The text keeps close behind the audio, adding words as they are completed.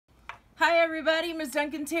Hi everybody, Ms.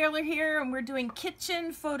 Duncan-Taylor here, and we're doing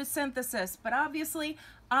kitchen photosynthesis, but obviously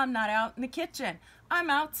I'm not out in the kitchen.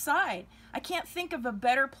 I'm outside. I can't think of a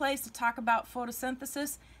better place to talk about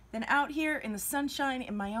photosynthesis than out here in the sunshine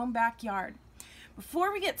in my own backyard.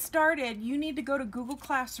 Before we get started, you need to go to Google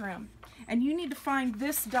Classroom and you need to find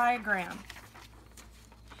this diagram.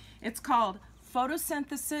 It's called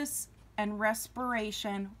Photosynthesis and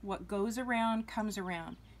Respiration. What goes around comes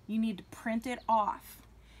around. You need to print it off.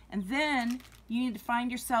 And then you need to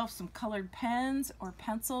find yourself some colored pens or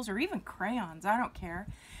pencils or even crayons, I don't care,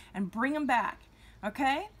 and bring them back,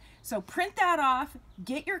 okay? So print that off,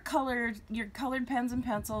 get your colored pens and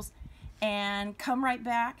pencils, and come right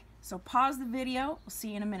back. So pause the video, we'll see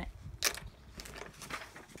you in a minute.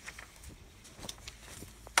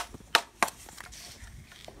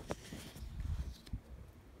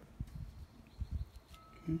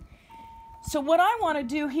 So what I want to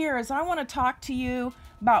do here is I want to talk to you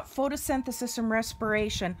about photosynthesis and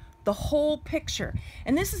respiration, the whole picture.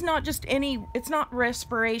 And this is not just it's not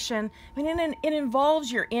respiration. I mean, it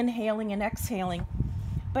involves your inhaling and exhaling,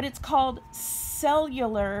 but it's called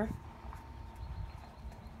cellular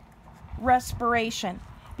respiration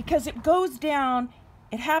because it goes down,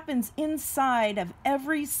 it happens inside of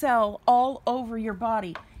every cell all over your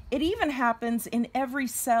body. It even happens in every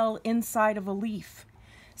cell inside of a leaf.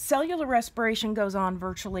 Cellular respiration goes on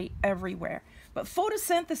virtually everywhere. But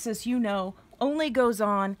photosynthesis, you know, only goes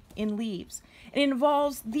on in leaves. It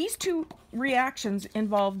involves these two reactions,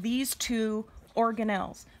 involve these two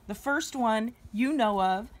organelles. The first one you know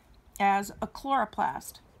of as a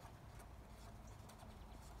chloroplast.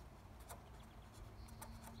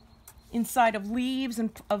 Inside of leaves and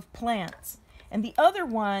of plants. And the other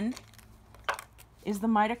one is the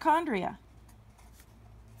mitochondria.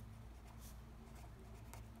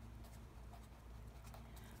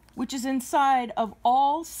 Which is inside of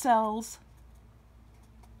all cells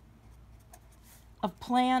of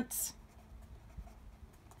plants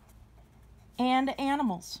and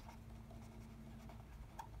animals.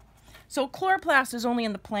 So chloroplast is only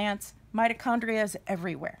in the plants, mitochondria is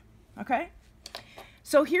everywhere, okay?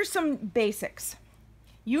 So here's some basics.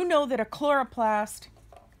 You know that a chloroplast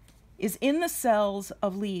is in the cells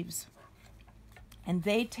of leaves, and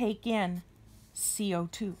they take in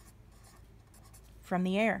CO2 from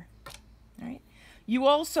the air, right? You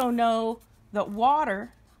also know that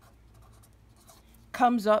water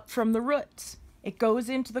comes up from the roots. It goes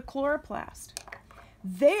into the chloroplast.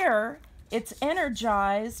 There, it's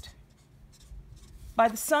energized by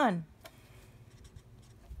the sun.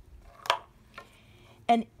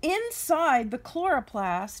 And inside the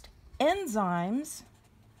chloroplast, enzymes,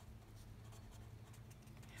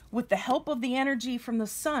 with the help of the energy from the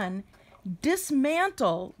sun,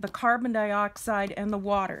 dismantle the carbon dioxide and the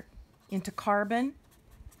water into carbon,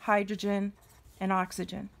 hydrogen, and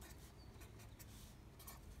oxygen.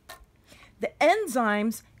 The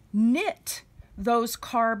enzymes knit those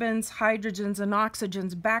carbons, hydrogens, and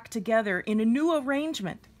oxygens back together in a new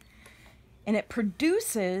arrangement, and it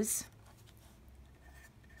produces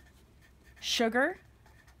sugar,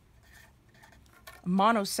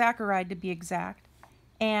 monosaccharide to be exact,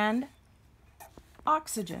 and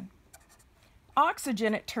oxygen.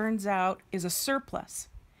 Oxygen, it turns out, is a surplus.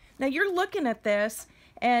 Now you're looking at this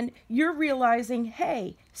and you're realizing,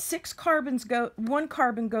 hey, one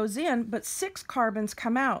carbon goes in, but 6 carbons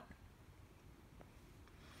come out.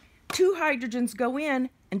 2 hydrogens go in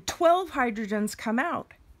and 12 hydrogens come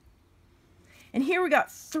out. And here we got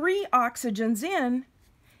 3 oxygens in,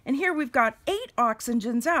 and here we've got 8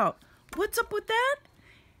 oxygens out. What's up with that?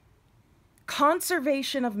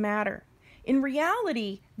 Conservation of matter. In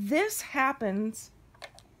reality, this happens,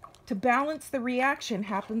 to balance the reaction,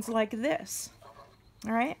 happens like this,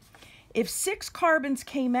 all right? If 6 carbons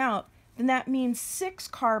came out, then that means 6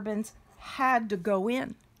 carbons had to go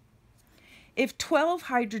in. If 12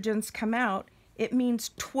 hydrogens come out, it means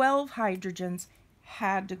 12 hydrogens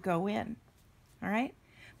had to go in, all right?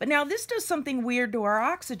 But now this does something weird to our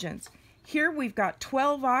oxygens. Here we've got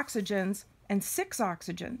 12 oxygens and 6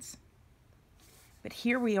 oxygens. But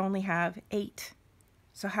here we only have 8.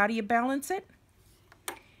 So how do you balance it?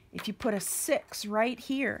 If you put a 6 right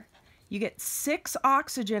here, you get 6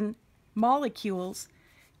 oxygen molecules.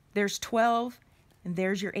 There's 12, and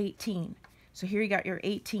there's your 18. So here you got your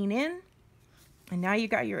 18 in, and now you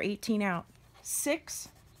got your 18 out. 6,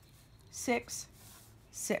 6,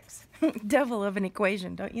 6. Devil of an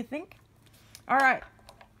equation, don't you think? All right.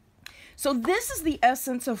 So this is the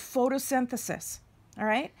essence of photosynthesis, all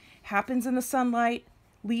right? Happens in the sunlight,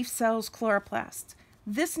 leaf cells, chloroplasts.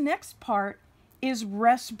 This next part is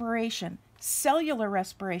respiration. cellular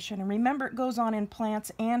respiration. And remember, it goes on in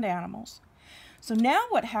plants and animals. So now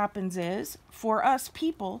what happens is, for us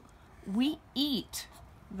people, we eat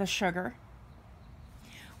the sugar,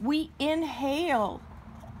 we inhale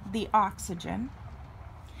the oxygen,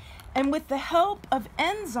 and with the help of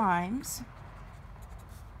enzymes,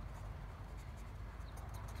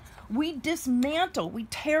 we dismantle, we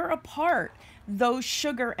tear apart those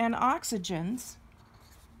sugar and oxygens,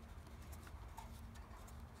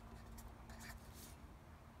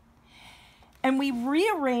 and we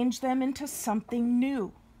rearrange them into something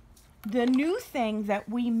new. The new thing that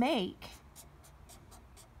we make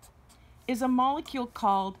is a molecule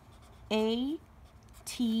called ATP.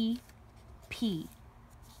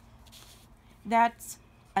 That's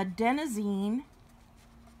adenosine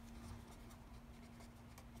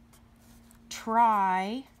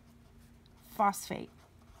triphosphate.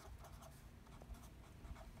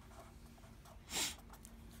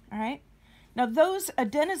 All right. Now those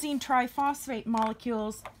adenosine triphosphate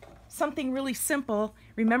molecules, something really simple.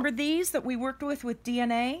 Remember these that we worked with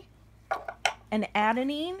DNA? An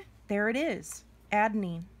adenine, there it is,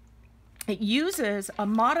 adenine. It uses a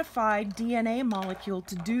modified DNA molecule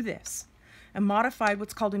to do this, a modified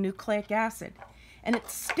what's called a nucleic acid. And it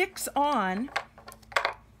sticks on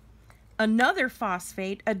another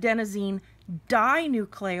phosphate, adenosine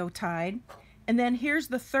dinucleotide, and then here's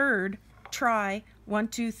the third triphosphate.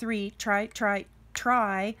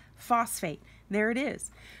 There it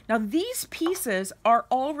is. Now these pieces are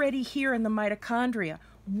already here in the mitochondria,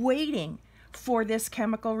 waiting for this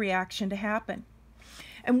chemical reaction to happen.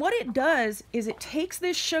 And what it does is it takes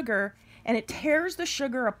this sugar and it tears the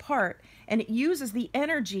sugar apart, and it uses the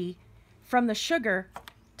energy from the sugar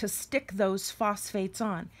to stick those phosphates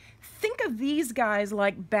on. Think of these guys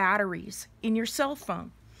like batteries in your cell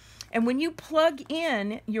phone. And when you plug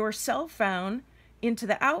in your cell phone into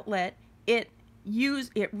the outlet, it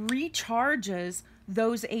recharges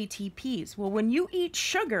those ATPs. Well, when you eat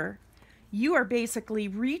sugar, you are basically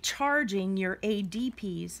recharging your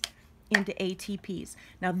ADPs into ATPs.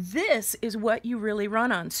 Now this is what you really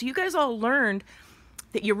run on. So you guys all learned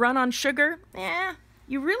that you run on sugar.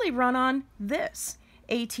 You really run on this,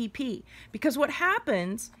 ATP. Because what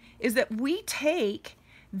happens is that we take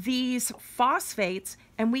these phosphates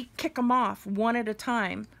and we kick them off one at a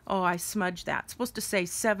time. Oh, I smudged that. It's supposed to say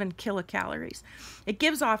 7 kilocalories. It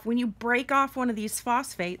gives off, when you break off one of these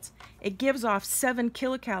phosphates, it gives off 7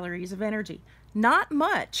 kilocalories of energy. Not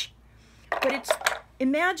much, but it's,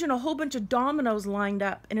 imagine a whole bunch of dominoes lined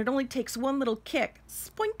up and it only takes one little kick,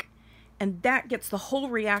 spoink, and that gets the whole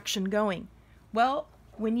reaction going. Well,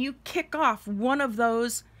 when you kick off one of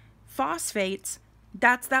those phosphates,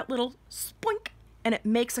 that's that little spoink, and it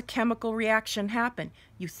makes a chemical reaction happen.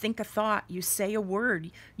 You think a thought, you say a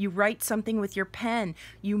word, you write something with your pen,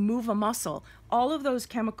 you move a muscle. All of those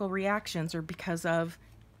chemical reactions are because of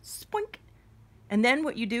spoink. And then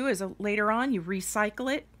what you do is later on you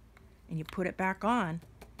recycle it and you put it back on.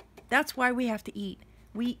 That's why we have to eat.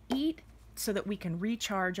 We eat so that we can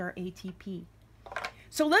recharge our ATP.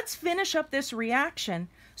 So let's finish up this reaction.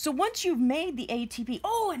 So once you've made the ATP,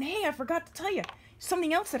 oh, and hey, I forgot to tell you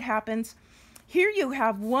something else that happens. Here you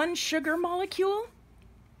have one sugar molecule,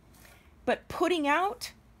 but putting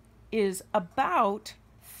out is about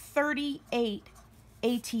 38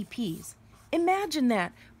 ATPs. Imagine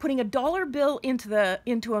that, putting a $1 bill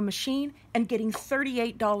into a machine and getting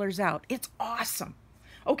 $38 out. It's awesome.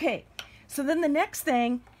 Okay, so then the next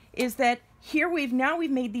thing is that here we've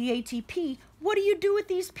made the ATP. What do you do with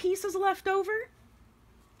these pieces left over?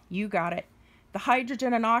 You got it. The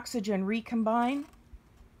hydrogen and oxygen recombine,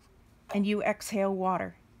 and you exhale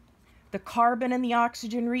water. The carbon and the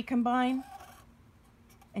oxygen recombine,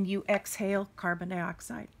 and you exhale carbon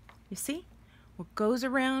dioxide. You see? What goes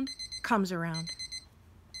around comes around.